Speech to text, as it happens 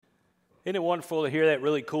Isn't it wonderful to hear that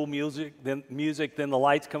really cool music, then the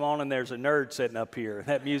lights come on and there's a nerd sitting up here.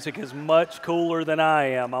 That music is much cooler than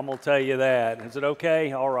I am, I'm going to tell you that. Is it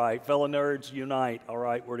okay? All right, fellow nerds, unite. All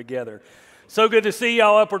right, we're together. So good to see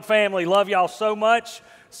y'all, Upward family. Love y'all so much.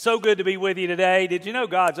 So good to be with you today. Did you know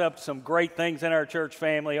God's up to some great things in our church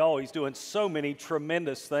family? Oh, He's doing so many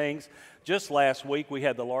tremendous things. Just last week, we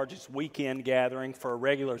had the largest weekend gathering for a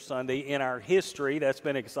regular Sunday in our history. That's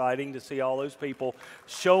been exciting to see all those people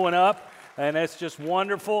showing up, and that's just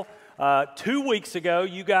wonderful. 2 weeks ago,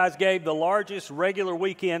 you guys gave the largest regular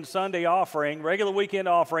weekend weekend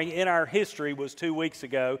offering in our history was 2 weeks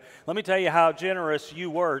ago. Let me tell you how generous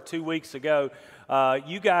you were 2 weeks ago.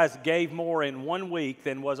 You guys gave more in 1 week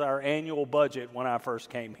than was our annual budget when I first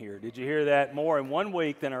came here. Did you hear that? More in 1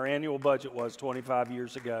 week than our annual budget was 25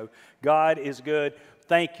 years ago. God is good.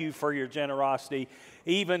 Thank you for your generosity.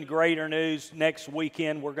 Even greater news, next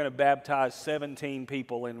weekend we're going to baptize 17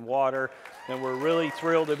 people in water, and we're really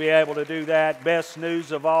thrilled to be able to do that. Best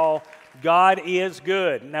news of all, God is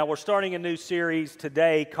good. Now we're starting a new series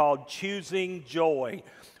today called Choosing Joy.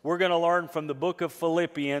 We're going to learn from the book of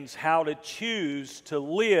Philippians how to choose to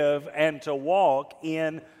live and to walk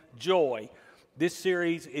in joy. This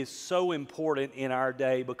series is so important in our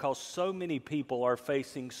day because so many people are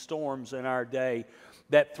facing storms in our day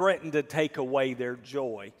that threaten to take away their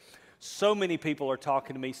joy. So many people are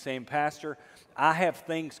talking to me saying, Pastor, I have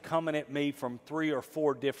things coming at me from 3 or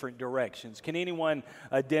 4 different directions. Can anyone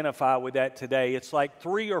identify with that today? It's like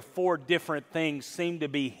 3 or 4 different things seem to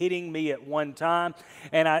be hitting me at one time.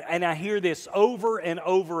 And I hear this over and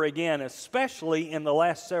over again, especially in the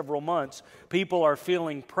last several months. People are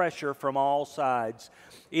feeling pressure from all sides.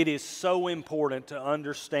 It is so important to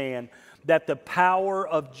understand that the power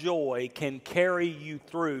of joy can carry you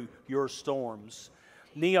through your storms.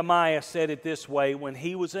 Nehemiah said it this way when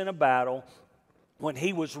he was in a battle. When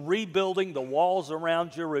he was rebuilding the walls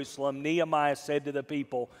around Jerusalem, Nehemiah said to the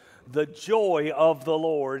people, "The joy of the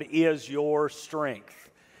Lord is your strength."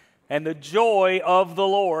 And the joy of the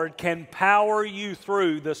Lord can power you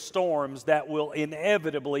through the storms that will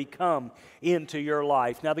inevitably come into your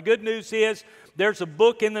life. Now, the good news is there's a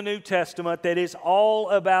book in the New Testament that is all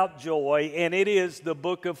about joy, and it is the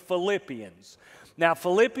book of Philippians. Now,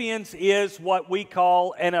 Philippians is what we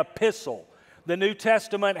call an epistle. The New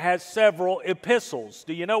Testament has several epistles.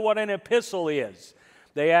 Do you know what an epistle is?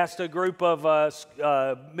 They asked a group of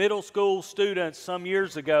middle school students some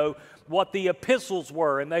years ago what the epistles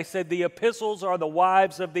were, and they said the epistles are the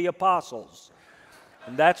wives of the apostles.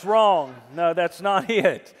 And that's wrong. No, that's not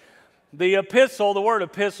it. The epistle, the word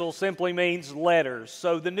epistle simply means letters.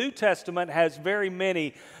 So the New Testament has very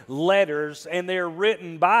many letters, and they're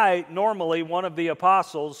written by normally one of the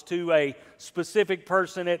apostles to a specific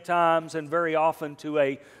person at times, and very often to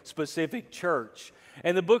a specific church.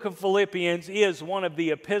 And the book of Philippians is one of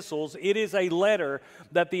the epistles. It is a letter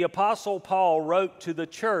that the Apostle Paul wrote to the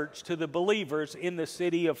church, to the believers in the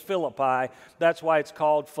city of Philippi. That's why it's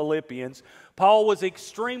called Philippians. Paul was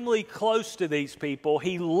extremely close to these people.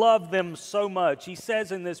 He loved them so much. He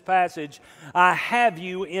says in this passage, "I have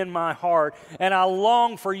you in my heart, and I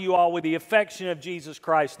long for you all with the affection of Jesus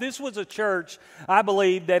Christ." This was a church, I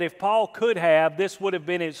believe, that if Paul could have, this would have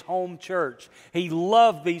been his home church. He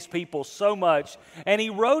loved these people so much, and he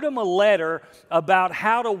wrote them a letter about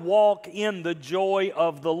how to walk in the joy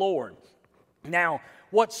of the Lord. Now,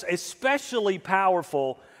 what's especially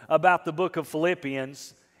powerful about the book of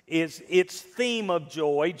Philippians is its theme of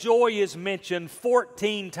joy. Joy is mentioned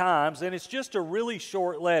 14 times, and it's just a really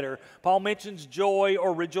short letter. Paul mentions joy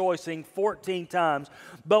or rejoicing 14 times.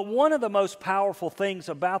 But one of the most powerful things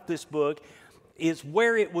about this book is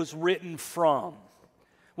where it was written from.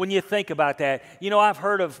 When you think about that, you know, I've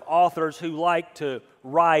heard of authors who like to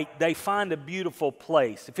write, they find a beautiful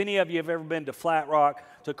place. If any of you have ever been to Flat Rock,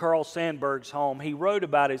 to Carl Sandburg's home, he wrote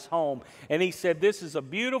about his home, and he said, "This is a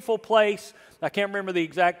beautiful place." I can't remember the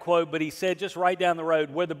exact quote, but he said, just right down the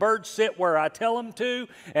road, "Where the birds sit where I tell them to,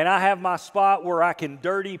 and I have my spot where I can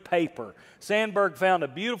dirty paper." Sandburg found a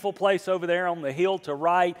beautiful place over there on the hill to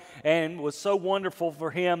write, and it was so wonderful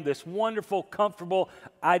for him, this wonderful, comfortable,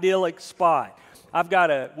 idyllic spot.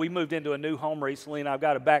 We moved into a new home recently, and I've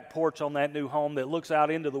got a back porch on that new home that looks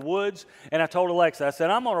out into the woods. And I told Alexa, I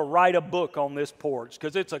said, "I'm going to write a book on this porch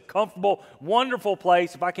because it's a comfortable, wonderful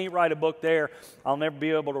place. If I can't write a book there, I'll never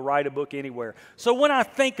be able to write a book anywhere." So when I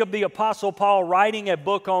think of the Apostle Paul writing a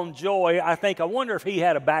book on joy, I think, I wonder if he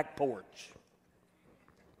had a back porch.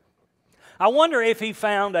 I wonder if he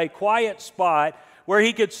found a quiet spot where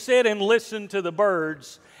he could sit and listen to the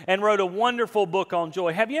birds and wrote a wonderful book on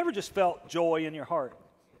joy. Have you ever just felt joy in your heart?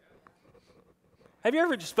 Have you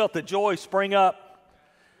ever just felt the joy spring up?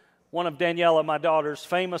 One of Daniela, my daughter's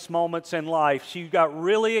famous moments in life. She got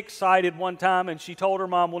really excited one time and she told her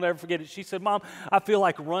mom, we'll never forget it. She said, Mom, I feel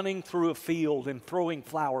like running through a field and throwing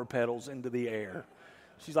flower petals into the air.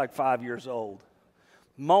 She's like 5 years old.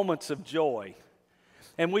 Moments of joy.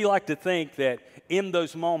 And we like to think that in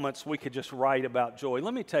those moments we could just write about joy.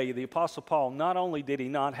 Let me tell you, the Apostle Paul, not only did he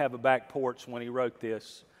not have a back porch when he wrote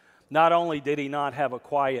this, not only did he not have a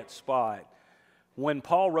quiet spot, when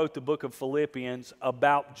Paul wrote the book of Philippians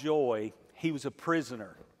about joy, he was a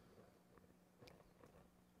prisoner.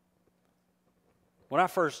 When I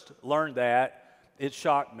first learned that, it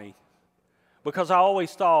shocked me because I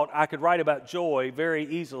always thought I could write about joy very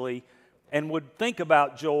easily and would think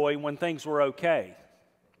about joy when things were okay.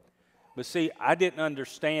 But see, I didn't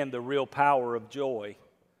understand the real power of joy.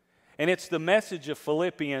 And it's the message of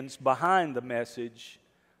Philippians behind the message,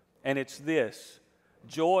 and it's this.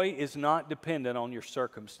 Joy is not dependent on your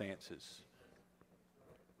circumstances.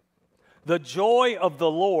 The joy of the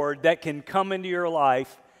Lord that can come into your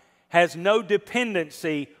life has no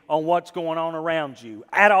dependency on what's going on around you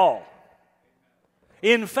at all.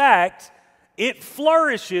 In fact, it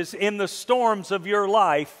flourishes in the storms of your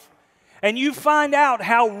life, and you find out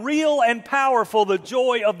how real and powerful the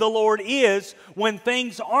joy of the Lord is when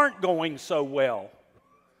things aren't going so well.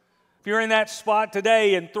 If you're in that spot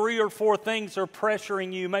today and 3 or 4 things are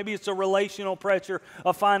pressuring you, maybe it's a relational pressure,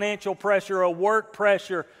 a financial pressure, a work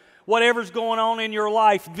pressure, whatever's going on in your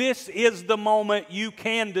life, this is the moment you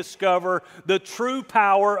can discover the true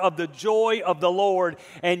power of the joy of the Lord,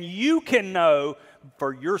 and you can know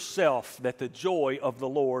for yourself that the joy of the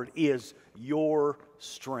Lord is your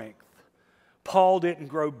strength. Paul didn't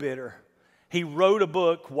grow bitter. He wrote a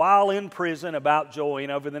book while in prison about joy,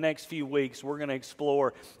 and over the next few weeks, we're going to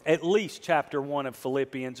explore at least chapter 1 of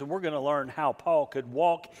Philippians, and we're going to learn how Paul could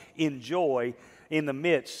walk in joy in the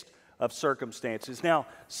midst of circumstances. Now,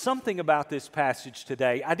 something about this passage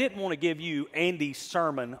today, I didn't want to give you Andy's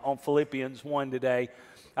sermon on Philippians 1 today.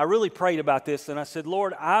 I really prayed about this, and I said,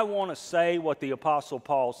 Lord, I want to say what the Apostle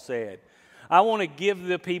Paul said. I want to give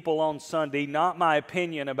the people on Sunday not my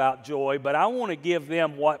opinion about joy, but I want to give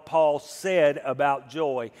them what Paul said about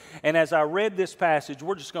joy. And as I read this passage,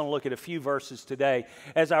 we're just going to look at a few verses today.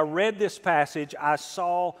 As I read this passage, I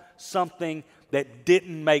saw something that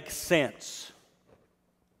didn't make sense.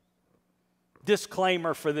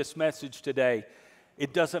 Disclaimer for this message today,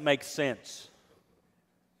 it doesn't make sense.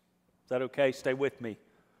 Is that okay? Stay with me.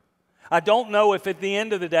 I don't know if at the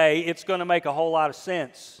end of the day it's going to make a whole lot of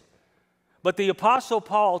sense. But the Apostle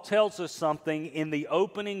Paul tells us something in the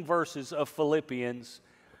opening verses of Philippians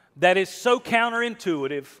that is so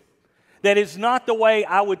counterintuitive, that is not the way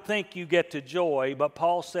I would think you get to joy, but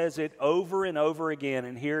Paul says it over and over again,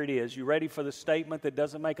 and here it is. You ready for the statement that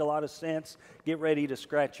doesn't make a lot of sense? Get ready to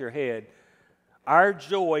scratch your head. Our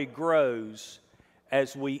joy grows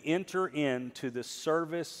as we enter into the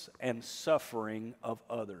service and suffering of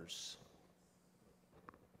others.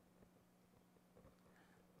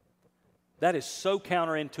 That is so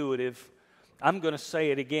counterintuitive. I'm going to say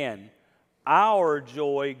it again. Our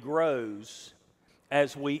joy grows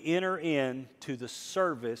as we enter into the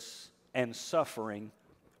service and suffering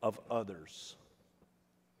of others.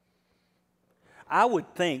 I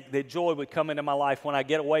would think that joy would come into my life when I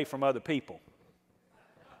get away from other people.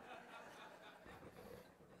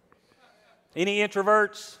 Any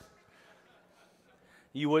introverts?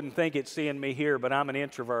 You wouldn't think it seeing me here, but I'm an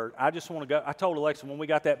introvert. I just want to go. I told Alexa when we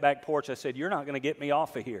got that back porch, I said, you're not going to get me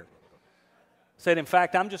off of here. I said, in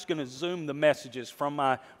fact, I'm just going to Zoom the messages from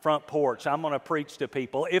my front porch. I'm going to preach to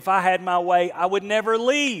people. If I had my way, I would never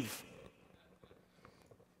leave.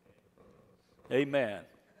 Amen.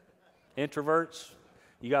 Introverts,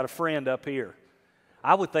 you got a friend up here.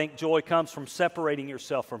 I would think joy comes from separating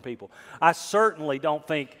yourself from people. I certainly don't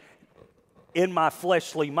think in my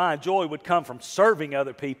fleshly mind, joy would come from serving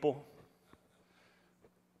other people.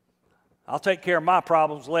 I'll take care of my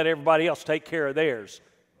problems, let everybody else take care of theirs.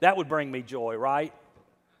 That would bring me joy, right?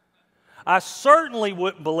 I certainly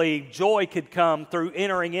wouldn't believe joy could come through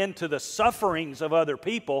entering into the sufferings of other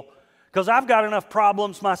people because I've got enough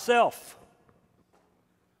problems myself.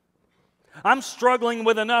 I'm struggling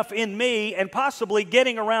with enough in me, and possibly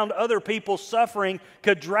getting around other people's suffering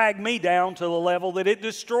could drag me down to the level that it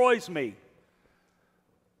destroys me.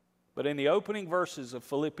 But in the opening verses of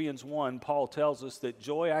Philippians 1, Paul tells us that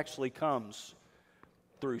joy actually comes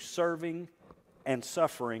through serving and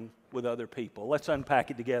suffering with other people. Let's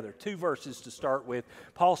unpack it together. 2 verses to start with.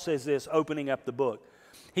 Paul says this, opening up the book.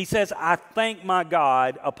 He says, I thank my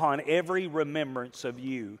God upon every remembrance of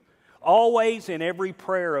you, always in every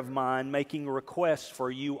prayer of mine making requests for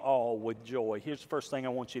you all with joy. Here's the first thing I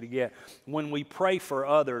want you to get. When we pray for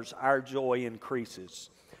others, our joy increases.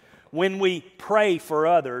 When we pray for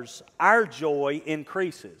others, our joy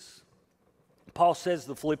increases. Paul says to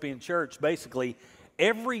the Philippian church, basically,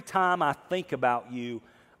 every time I think about you,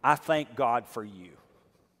 I thank God for you.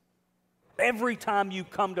 Every time you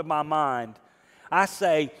come to my mind, I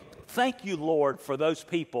say, thank you, Lord, for those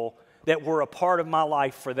people that were a part of my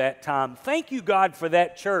life for that time. Thank you, God, for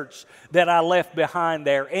that church that I left behind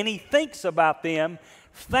there. And he thinks about them,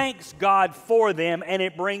 thanks God for them, and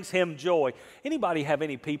it brings him joy. Anybody have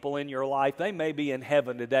any people in your life? They may be in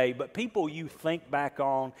heaven today, but people you think back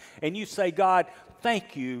on and you say, God,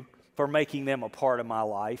 thank you for making them a part of my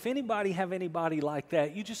life. Anybody have anybody like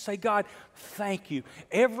that? You just say, God, thank you.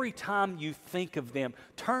 Every time you think of them,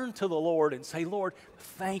 turn to the Lord and say, Lord,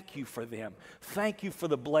 thank you for them. Thank you for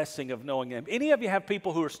the blessing of knowing them. Any of you have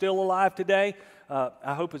people who are still alive today?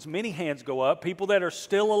 I hope as many hands go up. People that are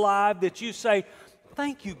still alive that you say,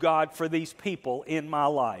 thank you, God, for these people in my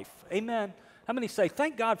life. Amen. How many say,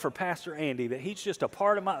 thank God for Pastor Andy, that he's just a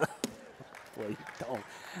part of my... Please don't.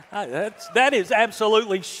 That is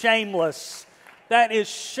absolutely shameless. That is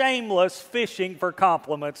shameless fishing for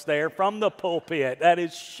compliments there from the pulpit. That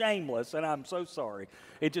is shameless, and I'm so sorry.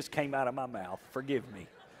 It just came out of my mouth. Forgive me.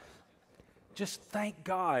 Just thank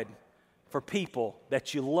God for people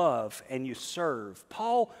that you love and you serve.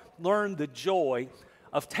 Paul learned the joy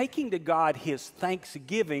of taking to God his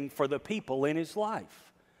thanksgiving for the people in his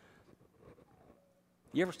life.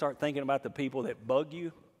 You ever start thinking about the people that bug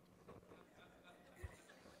you?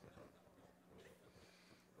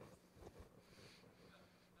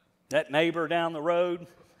 That neighbor down the road,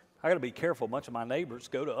 I got to be careful. A bunch of my neighbors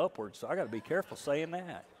go to Upward, so I got to be careful saying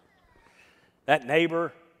that. That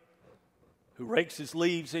neighbor who rakes his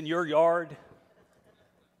leaves in your yard,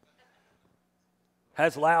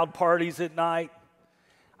 has loud parties at night.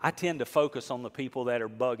 I tend to focus on the people that are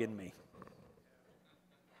bugging me.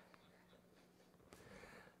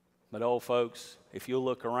 But old folks, if you'll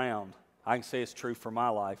look around, I can say it's true for my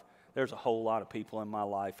life. There's a whole lot of people in my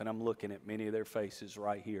life, and I'm looking at many of their faces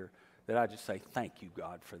right here, that I just say, thank you,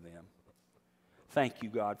 God, for them. Thank you,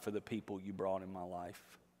 God, for the people you brought in my life.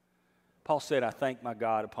 Paul said, I thank my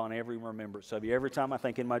God upon every remembrance of you. Every time I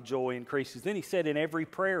think, and my joy increases. Then he said, in every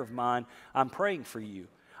prayer of mine, I'm praying for you.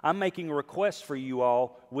 I'm making requests for you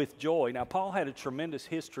all with joy. Now, Paul had a tremendous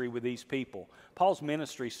history with these people. Paul's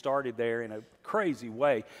ministry started there in a crazy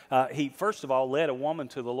way. He, first of all, led a woman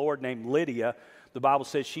to the Lord named Lydia. The Bible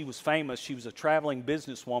says she was famous. She was a traveling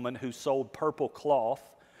businesswoman who sold purple cloth.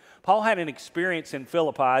 Paul had an experience in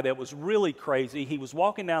Philippi that was really crazy. He was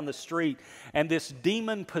walking down the street, and this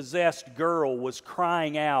demon-possessed girl was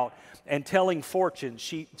crying out and telling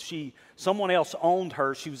fortunes. Someone else owned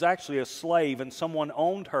her. She was actually a slave, and someone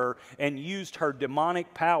owned her and used her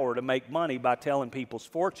demonic power to make money by telling people's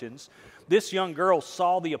fortunes. This young girl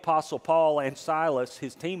saw the Apostle Paul and Silas,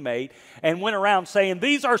 his teammate, and went around saying,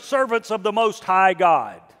 these are servants of the Most High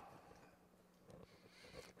God.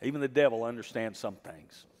 Even the devil understands some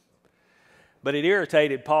things. But it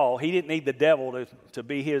irritated Paul. He didn't need the devil to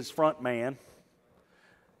be his front man.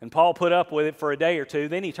 And Paul put up with it for a day or two.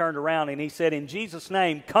 Then he turned around and he said, in Jesus'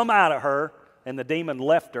 name, come out of her. And the demon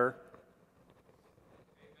left her.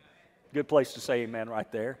 Good place to say amen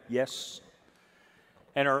right there. Yes.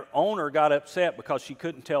 And her owner got upset because she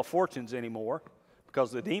couldn't tell fortunes anymore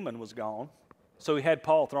because the demon was gone. So he had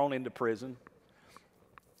Paul thrown into prison.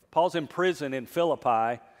 Paul's in prison in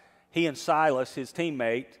Philippi. He and Silas, his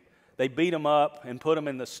teammate, they beat him up and put him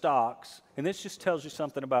in the stocks. And this just tells you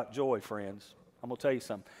something about joy, friends. I'm going to tell you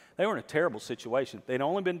something. They were in a terrible situation. They'd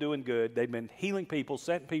only been doing good. They'd been healing people,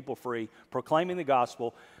 setting people free, proclaiming the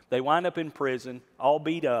gospel. They wind up in prison, all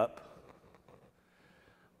beat up.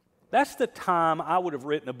 That's the time I would have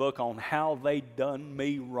written a book on how they done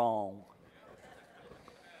me wrong.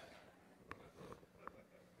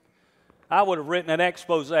 I would have written an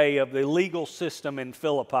expose of the legal system in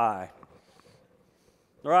Philippi.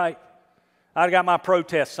 Right? I'd have got my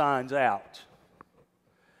protest signs out.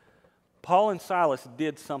 Paul and Silas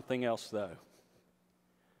did something else, though.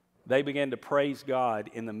 They began to praise God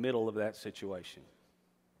in the middle of that situation.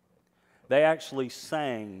 They actually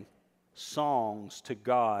sang songs to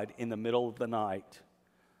God in the middle of the night.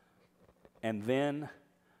 And then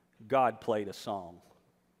God played a song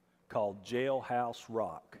called Jailhouse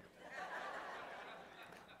Rock.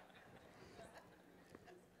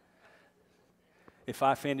 If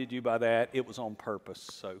I offended you by that, it was on purpose.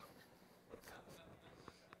 So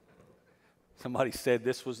somebody said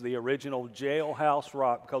this was the original Jailhouse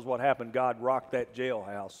Rock because what happened, God rocked that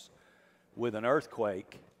jailhouse with an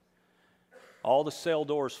earthquake. All the cell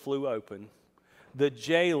doors flew open. The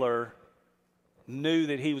jailer knew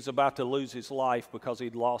that he was about to lose his life because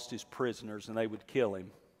he'd lost his prisoners and they would kill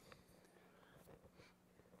him.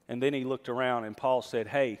 And then he looked around and Paul said,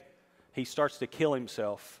 hey, he starts to kill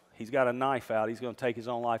himself. He's got a knife out. He's going to take his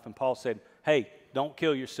own life. And Paul said, hey, don't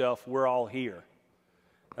kill yourself. We're all here.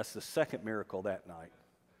 That's the second miracle that night.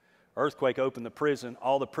 Earthquake opened the prison.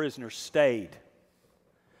 All the prisoners stayed.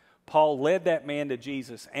 Paul led that man to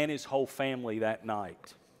Jesus and his whole family that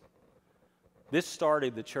night. This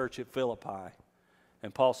started the church at Philippi.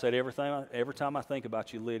 And Paul said, every time I think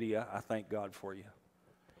about you, Lydia, I thank God for you.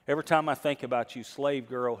 Every time I think about you, slave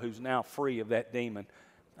girl who's now free of that demon,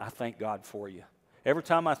 I thank God for you. Every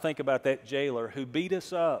time I think about that jailer who beat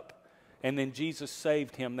us up and then Jesus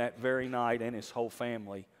saved him that very night and his whole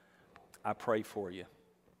family, I pray for you.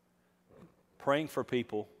 Praying for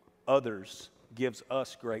people, others, gives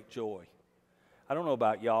us great joy. I don't know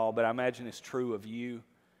about y'all, but I imagine it's true of you.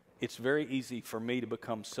 It's very easy for me to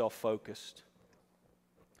become self-focused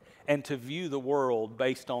and to view the world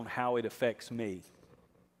based on how it affects me.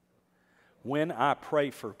 When I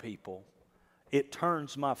pray for people, it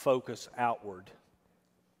turns my focus outward.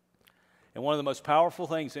 And one of the most powerful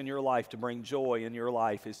things in your life to bring joy in your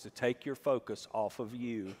life is to take your focus off of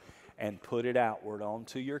you and put it outward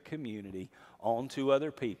onto your community, onto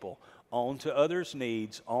other people, onto others'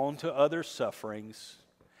 needs, onto others' sufferings.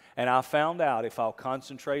 And I found out if I'll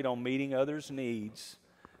concentrate on meeting others' needs,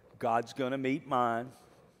 God's going to meet mine.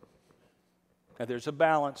 Now, there's a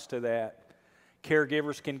balance to that.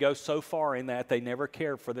 Caregivers can go so far in that they never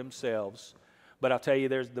care for themselves. But I'll tell you,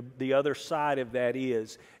 there's the other side of that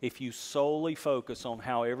is if you solely focus on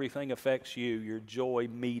how everything affects you, your joy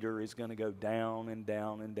meter is going to go down and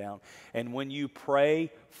down and down. And when you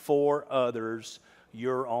pray for others,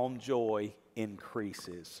 your own joy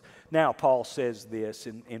increases. Now, Paul says this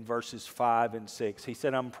in verses 5 and 6. He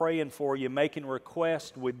said, I'm praying for you, making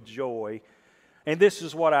request with joy. And this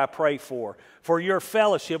is what I pray for. For your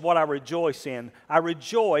fellowship, what I rejoice in. I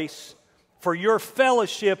rejoice for your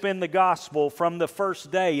fellowship in the gospel from the first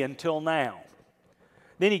day until now.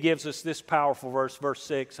 Then he gives us this powerful verse, verse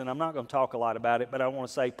 6, and I'm not going to talk a lot about it, but I want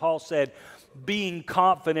to say, Paul said, being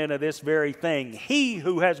confident of this very thing, he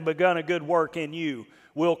who has begun a good work in you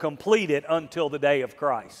will complete it until the day of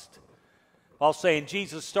Christ. Paul's saying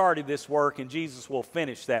Jesus started this work and Jesus will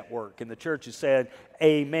finish that work. And the church has said,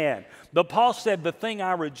 amen. But Paul said, the thing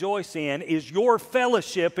I rejoice in is your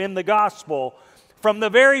fellowship in the gospel from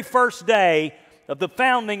the very first day of the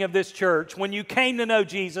founding of this church, when you came to know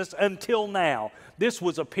Jesus until now. This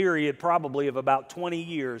was a period probably of about 20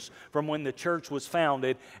 years from when the church was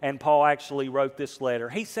founded, and Paul actually wrote this letter.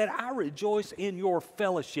 He said, I rejoice in your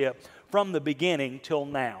fellowship from the beginning till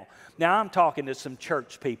now. Now, I'm talking to some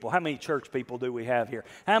church people. How many church people do we have here?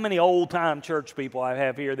 How many old-time church people I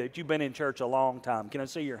have here that you've been in church a long time? Can I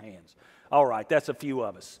see your hands? All right, that's a few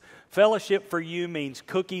of us. Fellowship for you means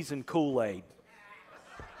cookies and Kool-Aid.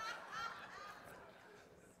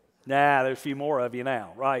 Nah, there's a few more of you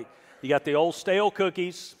now, right? You got the old stale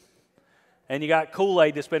cookies, and you got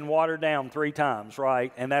Kool-Aid that's been watered down 3 times,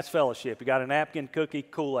 right? And that's fellowship. You got a napkin, cookie,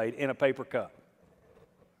 Kool-Aid in a paper cup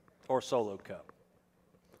or solo cup.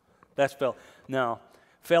 That's Now,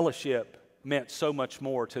 fellowship meant so much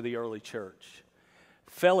more to the early church.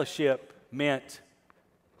 Fellowship meant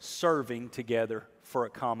serving together for a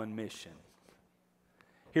common mission.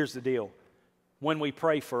 Here's the deal. When we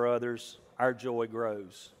pray for others, our joy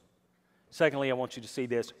grows. Secondly, I want you to see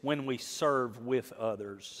this. When we serve with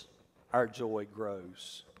others, our joy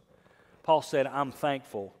grows. Paul said, I'm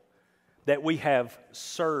thankful that we have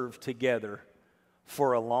served together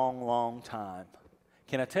for a long, long time.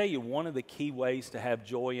 Can I tell you one of the key ways to have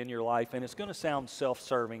joy in your life? And it's going to sound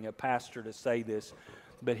self-serving, a pastor to say this,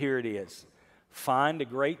 but here it is. Find a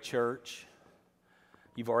great church.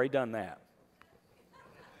 You've already done that.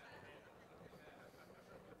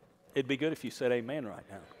 It'd be good if you said amen right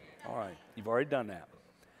now. All right, you've already done that.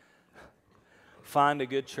 Find a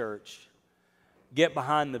good church. Get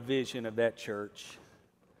behind the vision of that church.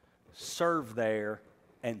 Serve there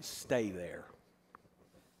and stay there.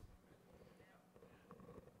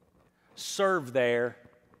 Serve there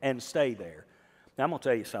and stay there. Now, I'm going to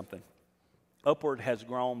tell you something. Upward has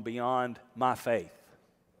grown beyond my faith.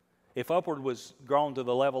 If Upward was grown to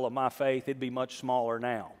the level of my faith, it'd be much smaller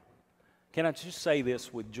now. Can I just say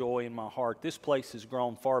this with joy in my heart? This place has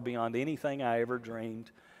grown far beyond anything I ever dreamed.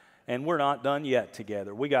 And we're not done yet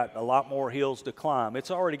together. We got a lot more hills to climb. It's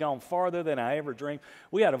already gone farther than I ever dreamed.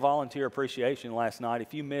 We had a volunteer appreciation last night.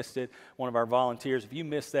 If you missed it, one of our volunteers, if you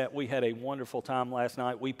missed that, we had a wonderful time last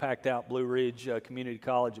night. We packed out Blue Ridge Community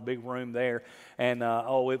College, a big room there, and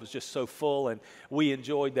it was just so full, and we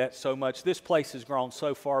enjoyed that so much. This place has grown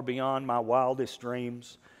so far beyond my wildest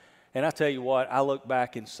dreams. And I tell you what, I look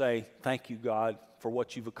back and say, thank you, God, for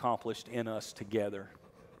what you've accomplished in us together.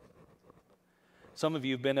 Some of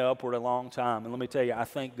you have been to Upward a long time, and let me tell you, I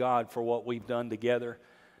thank God for what we've done together.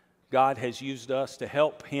 God has used us to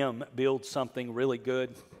help Him build something really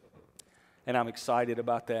good, and I'm excited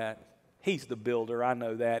about that. He's the builder, I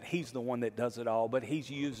know that. He's the one that does it all, but He's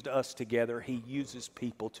used us together. He uses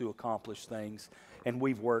people to accomplish things, and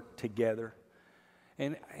we've worked together.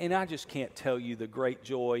 And I just can't tell you the great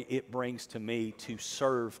joy it brings to me to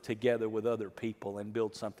serve together with other people and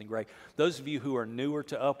build something great. Those of you who are newer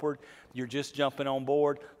to Upward, you're just jumping on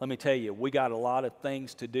board, let me tell you, we got a lot of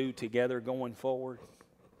things to do together going forward.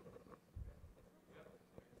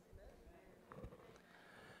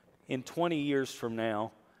 In 20 years from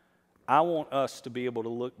now, I want us to be able to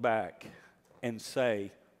look back and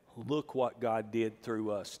say, look what God did through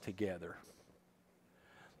us together.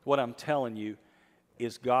 What I'm telling you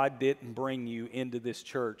is God didn't bring you into this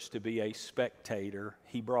church to be a spectator.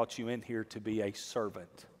 He brought you in here to be a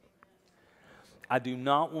servant. I do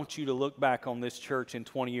not want you to look back on this church in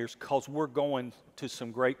 20 years, because we're going to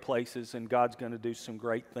some great places and God's going to do some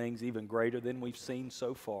great things, even greater than we've seen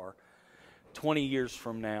so far. 20 years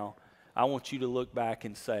from now, I want you to look back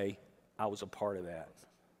and say, I was a part of that.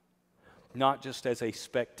 Not just as a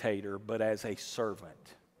spectator, but as a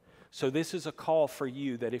servant. So this is a call for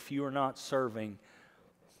you that if you are not serving,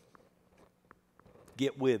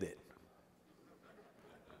 get with it.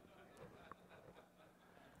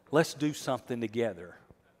 Let's do something together.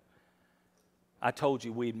 I told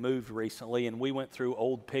you we'd moved recently, and we went through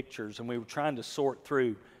old pictures, and we were trying to sort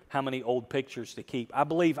through how many old pictures to keep. I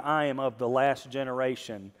believe I am of the last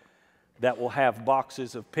generation that will have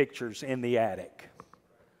boxes of pictures in the attic.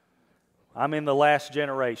 I'm in the last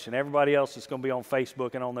generation. Everybody else is going to be on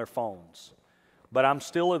Facebook and on their phones. But I'm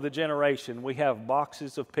still of the generation, we have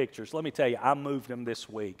boxes of pictures. Let me tell you, I moved them this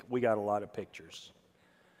week. We got a lot of pictures.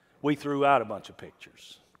 We threw out a bunch of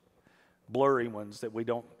pictures. Blurry ones that we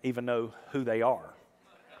don't even know who they are.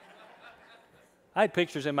 I had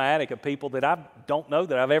pictures in my attic of people that I don't know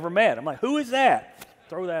that I've ever met. I'm like, who is that?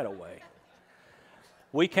 Throw that away.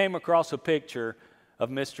 We came across a picture of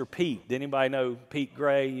Mr. Pete. Did anybody know Pete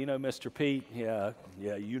Gray? You know Mr. Pete? Yeah,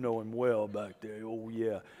 you know him well back there. Oh,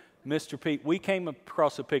 yeah. Mr. Pete, we came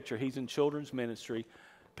across a picture. He's in children's ministry.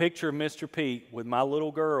 Picture of Mr. Pete with my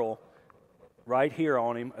little girl right here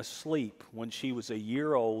on him, asleep when she was a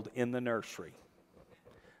year old in the nursery.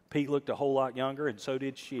 Pete looked a whole lot younger, and so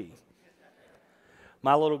did she.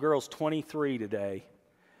 My little girl's 23 today,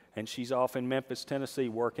 and she's off in Memphis, Tennessee,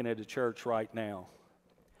 working at a church right now.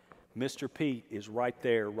 Mr. Pete is right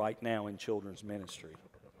there right now in children's ministry.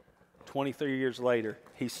 23 years later,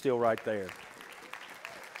 he's still right there.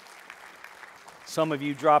 Some of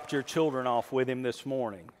you dropped your children off with him this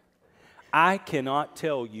morning. I cannot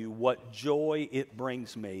tell you what joy it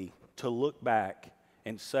brings me to look back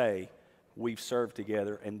and say, we've served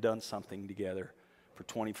together and done something together for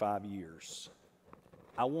 25 years.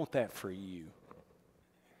 I want that for you.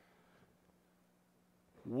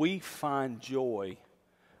 We find joy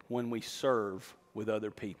when we serve with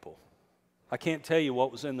other people. I can't tell you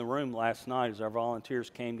what was in the room last night as our volunteers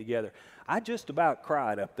came together. I just about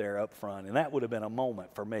cried up there up front, and that would have been a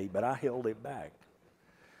moment for me, but I held it back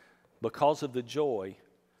because of the joy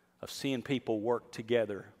of seeing people work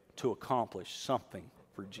together to accomplish something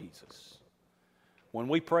for Jesus. When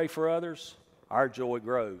we pray for others, our joy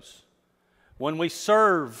grows. When we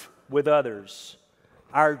serve with others,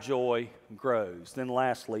 our joy grows. Then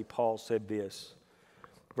lastly, Paul said this.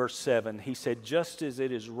 Verse 7, he said, just as it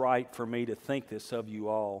is right for me to think this of you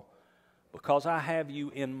all, because I have you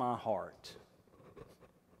in my heart.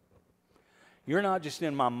 You're not just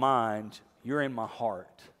in my mind, you're in my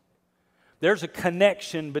heart. There's a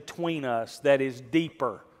connection between us that is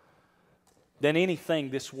deeper than anything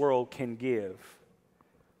this world can give.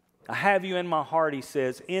 I have you in my heart, he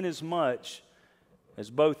says, inasmuch as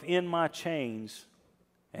both in my chains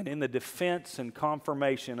and in the defense and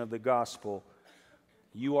confirmation of the gospel,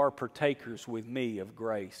 you are partakers with me of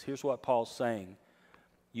grace. Here's what Paul's saying.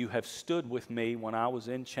 You have stood with me when I was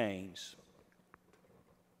in chains.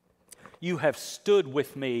 You have stood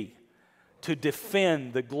with me to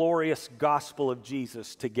defend the glorious gospel of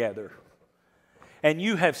Jesus together. And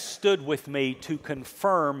you have stood with me to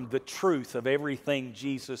confirm the truth of everything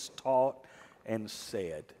Jesus taught and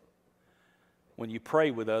said. When you pray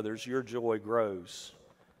with others, your joy grows.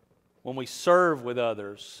 When we serve with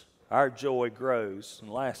others, our joy grows.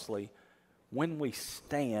 And lastly, when we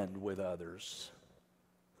stand with others,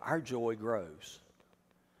 our joy grows.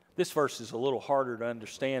 This verse is a little harder to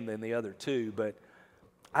understand than the other two, but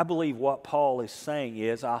I believe what Paul is saying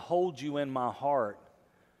is, I hold you in my heart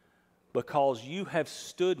because you have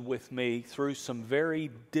stood with me through some very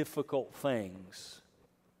difficult things.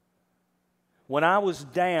 When I was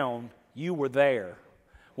down, you were there.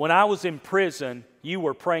 When I was in prison, you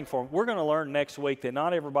were praying for me. We're going to learn next week that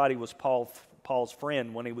not everybody was Paul's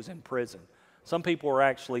friend when he was in prison. Some people were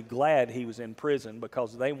actually glad he was in prison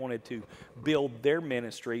because they wanted to build their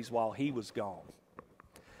ministries while he was gone.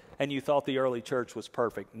 And you thought the early church was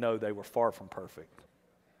perfect. No, they were far from perfect.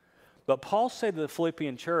 But Paul said to the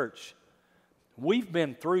Philippian church, we've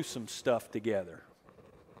been through some stuff together.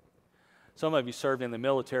 Some of you served in the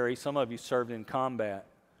military. Some of you served in combat.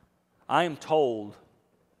 I am told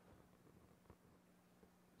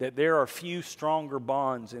that there are few stronger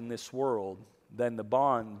bonds in this world than the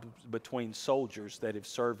bond between soldiers that have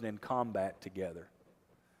served in combat together.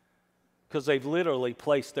 Because they've literally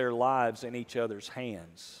placed their lives in each other's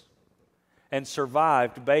hands and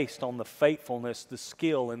survived based on the faithfulness, the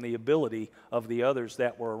skill, and the ability of the others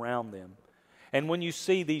that were around them. And when you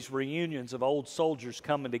see these reunions of old soldiers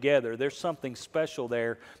coming together, there's something special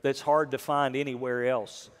there that's hard to find anywhere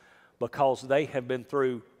else because they have been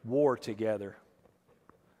through war together.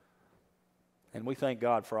 And we thank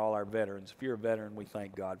God for all our veterans. If you're a veteran, we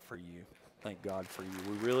thank God for you. Thank God for you.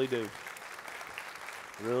 We really do.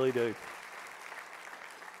 Really do.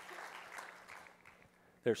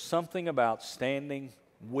 There's something about standing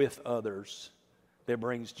with others that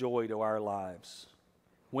brings joy to our lives.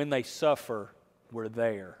 When they suffer, we're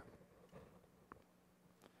there.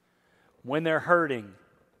 When they're hurting,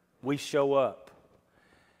 we show up.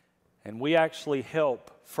 And we actually help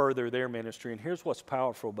further their ministry. And here's what's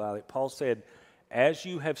powerful about it. Paul said, as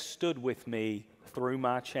you have stood with me through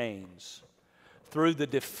my chains, through the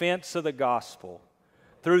defense of the gospel,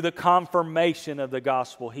 through the confirmation of the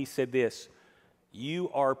gospel, he said this, you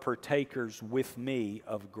are partakers with me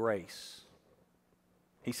of grace.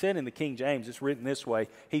 He said in the King James, it's written this way,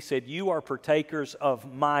 he said, you are partakers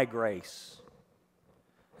of my grace.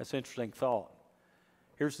 That's an interesting thought.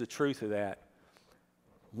 Here's the truth of that.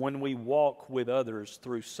 When we walk with others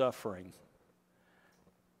through suffering,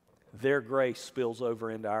 their grace spills over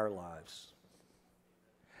into our lives.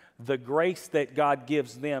 The grace that God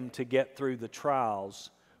gives them to get through the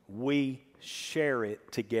trials, we share it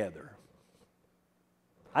together.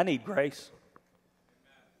 I need grace.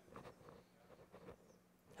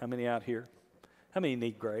 How many out here? How many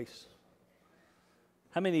need grace?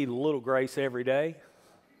 How many need a little grace every day?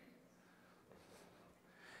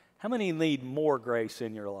 How many need more grace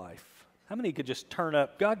in your life? How many could just turn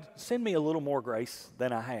up, God, send me a little more grace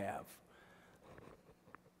than I have?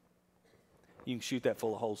 You can shoot that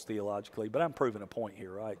full of holes theologically, but I'm proving a point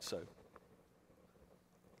here, right? So,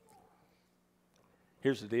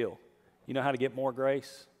 here's the deal. You know how to get more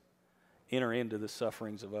grace? Enter into the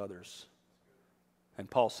sufferings of others. And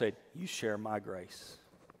Paul said, you share my grace.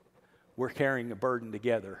 We're carrying a burden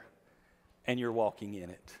together, and you're walking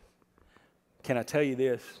in it. Can I tell you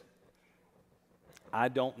this? I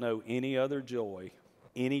don't know any other joy,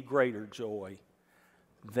 any greater joy,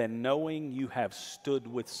 than knowing you have stood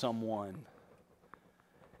with someone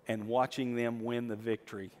and watching them win the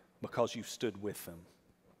victory because you stood with them.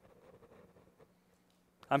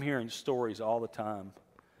 I'm hearing stories all the time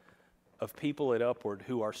of people at Upward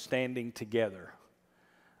who are standing together.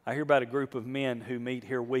 I hear about a group of men who meet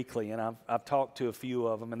here weekly, and I've talked to a few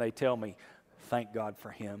of them, and they tell me, thank God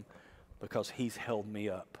for him because he's held me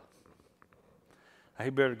up. I hear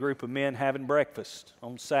about a group of men having breakfast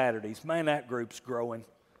on Saturdays. Man, that group's growing.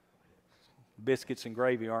 Biscuits and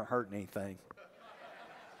gravy aren't hurting anything.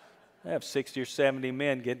 They have 60 or 70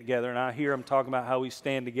 men getting together, and I hear them talking about how we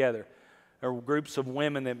stand together. There are groups of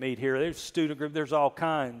women that meet here. There's student group. There's all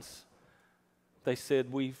kinds. They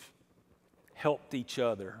said we've helped each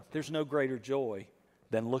other. There's no greater joy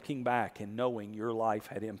than looking back and knowing your life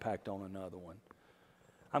had impact on another one.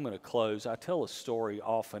 I'm going to close. I tell a story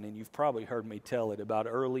often, and you've probably heard me tell it, about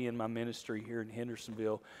early in my ministry here in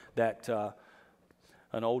Hendersonville that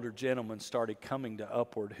an older gentleman started coming to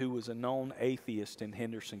Upward who was a known atheist in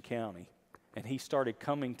Henderson County. And he started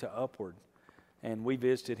coming to Upward. And we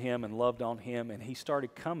visited him and loved on him. And he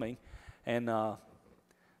started coming. And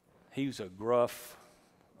he was a gruff,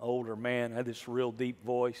 older man, had this real deep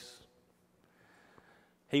voice.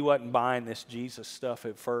 He wasn't buying this Jesus stuff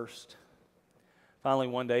at first. Finally,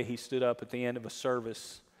 one day he stood up at the end of a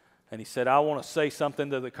service And he said, I want to say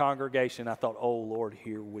something to the congregation. I thought, oh, Lord,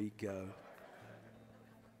 here we go.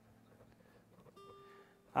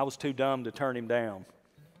 I was too dumb to turn him down.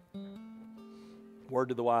 Word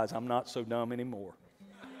to the wise, I'm not so dumb anymore.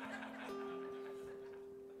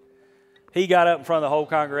 He got up in front of the whole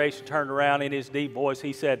congregation, turned around in his deep voice.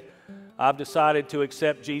 He said, I've decided to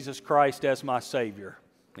accept Jesus Christ as my Savior.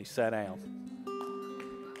 He sat down.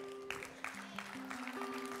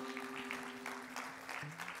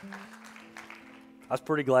 I was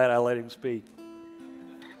pretty glad I let him speak.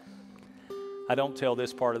 I don't tell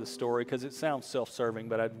this part of the story because it sounds self-serving,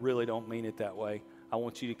 but I really don't mean it that way. I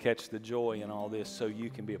want you to catch the joy in all this so you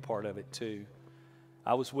can be a part of it too.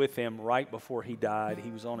 I was with him right before he died.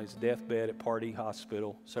 He was on his deathbed at Pardee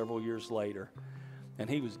Hospital several years later, and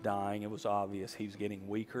he was dying. It was obvious. He was getting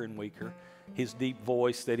weaker and weaker. His deep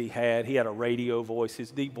voice that he had a radio voice. His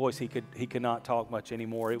deep voice, he could not talk much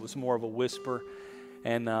anymore. It was more of a whisper.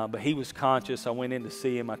 And but he was conscious. I went in to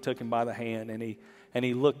see him. I took him by the hand, and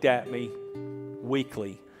he looked at me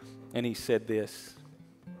weakly, and he said this.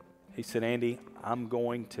 He said, Andy, I'm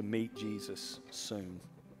going to meet Jesus soon.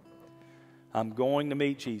 I'm going to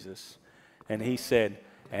meet Jesus. And he said,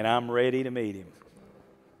 and I'm ready to meet him.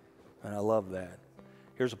 And I love that.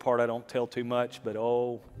 Here's a part I don't tell too much, but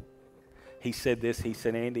he said this. He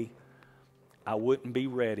said, Andy, I wouldn't be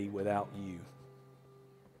ready without you.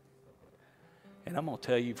 And I'm going to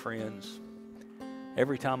tell you, friends,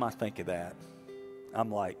 every time I think of that,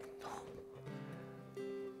 I'm like,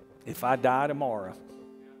 if I die tomorrow,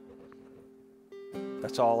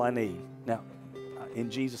 that's all I need. Now, in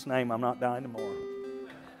Jesus' name, I'm not dying tomorrow.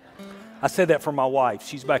 I said that for my wife.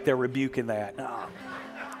 She's back there rebuking that. Nah,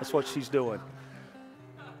 that's what she's doing.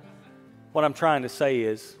 What I'm trying to say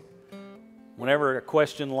is, whenever I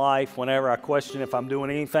question life, whenever I question if I'm doing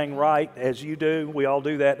anything right, as you do, we all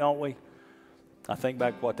do that, don't we? I think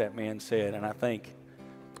back to what that man said, and I think,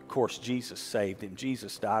 of course, Jesus saved him.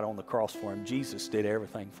 Jesus died on the cross for him. Jesus did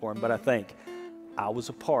everything for him. But I think I was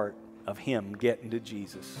a part of him getting to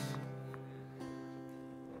Jesus.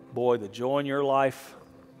 Boy, the joy in your life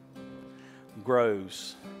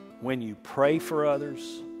grows when you pray for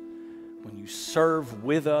others, when you serve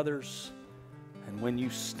with others, and when you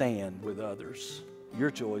stand with others.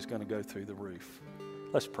 Your joy is going to go through the roof.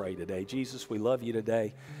 Let's pray today. Jesus, we love you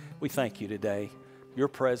today. We thank you today. Your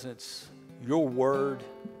presence, your word,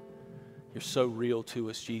 you're so real to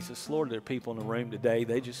us, Jesus. Lord, there are people in the room today,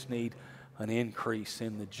 they just need an increase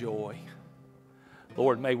in the joy.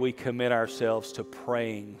 Lord, may we commit ourselves to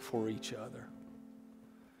praying for each other.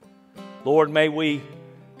 Lord, may we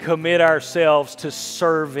commit ourselves to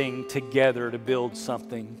serving together to build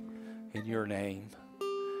something in your name.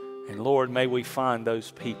 And Lord, may we find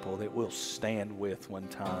those people that we'll stand with when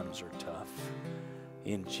times are tough.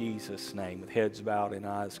 In Jesus' name, with heads bowed and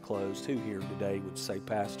eyes closed, who here today would say,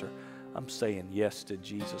 Pastor, I'm saying yes to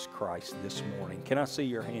Jesus Christ this morning. Can I see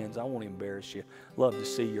your hands? I won't embarrass you. Love to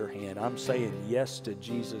see your hand. I'm saying yes to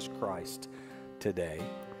Jesus Christ today.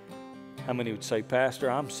 How many would say, Pastor,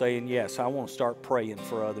 I'm saying yes. I want to start praying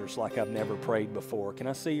for others like I've never prayed before. Can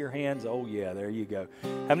I see your hands? Oh, yeah, there you go.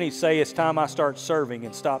 How many say it's time I start serving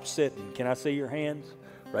and stop sitting? Can I see your hands?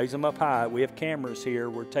 Raise them up high. We have cameras here.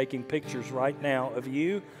 We're taking pictures right now of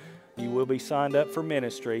you. You will be signed up for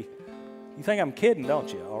ministry. You think I'm kidding,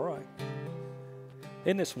 don't you? All right.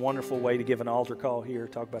 Isn't this a wonderful way to give an altar call here?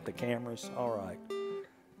 Talk about the cameras? All right.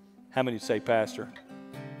 How many say, Pastor,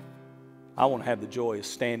 I want to have the joy of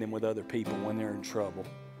standing with other people when they're in trouble.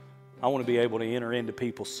 I want to be able to enter into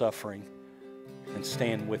people's suffering and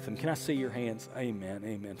stand with them. Can I see your hands? Amen,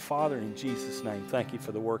 amen. Father, in Jesus' name, thank you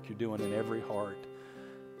for the work you're doing in every heart.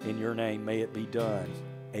 In your name, may it be done.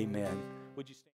 Amen. Would you stand?